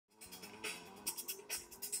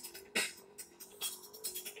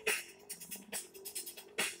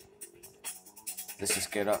This is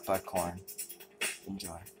Get Up by Korn.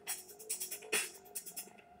 Enjoy.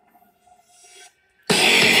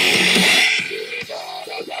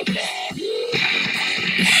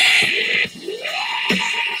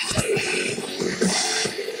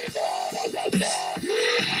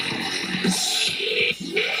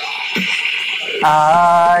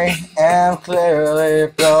 I am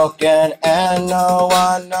clearly broken and no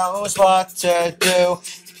one knows what to do.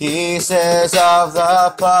 Pieces of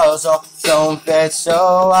the puzzle don't fit,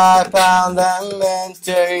 so I pound them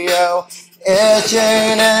into you.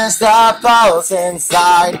 Itching is the pulse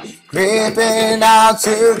inside, creeping out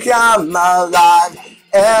to come alive.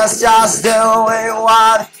 It's just doing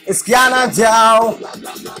what it's gonna do.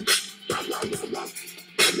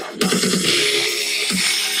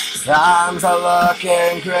 Times are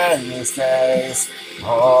looking grim these days,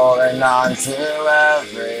 holding on to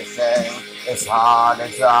everything. It's hard to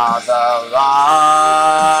draw the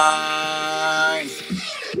line.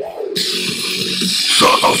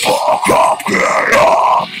 Shut the fuck up, get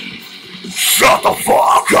up! Shut the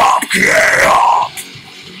fuck up, get up!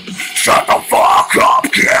 Shut the fuck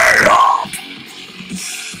up, get up!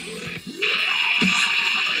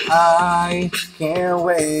 I can't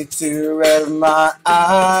wait to red my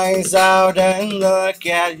eyes out and look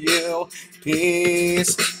at you.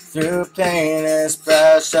 Peace through pain is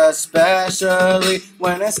precious, especially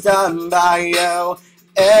when it's done by you.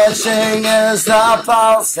 Itching is the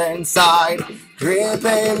pulse inside,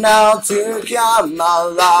 creeping out to come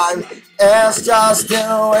alive. It's just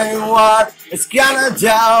doing what it's gonna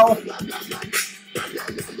do.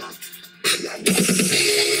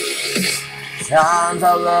 Times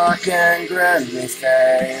are looking grim these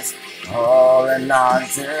days, holding on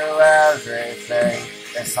to everything.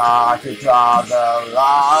 It's hard to draw the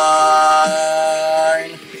line.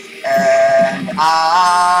 And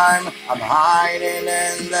I'm hiding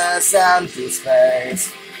in this empty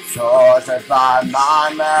space, tortured by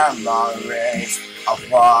my memories of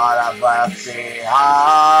what I've left behind.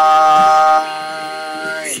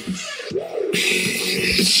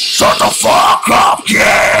 Shut the fuck up,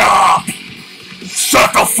 get up!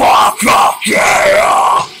 Shut the fuck up, get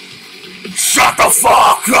up! Shut the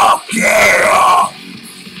fuck up, get up!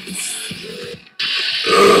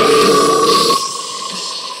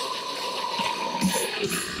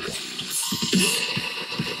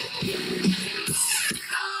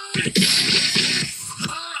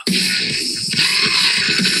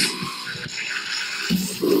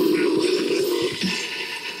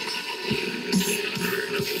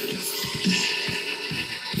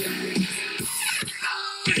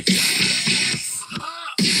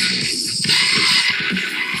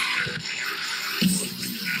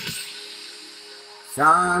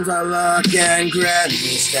 Times are looking grim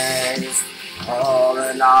these days,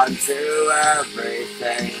 holding on to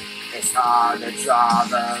everything. It's hard to draw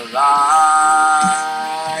the line.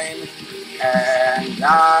 And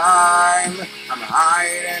I'm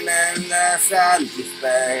hiding in this empty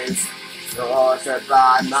space, tortured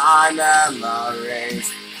by my memories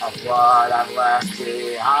of what I've left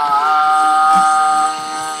behind.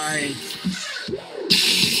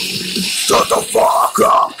 Shut the fuck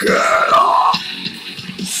up, get up!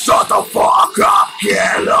 Shut the fuck up,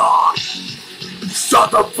 get up!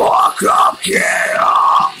 Shut the fuck up, get up!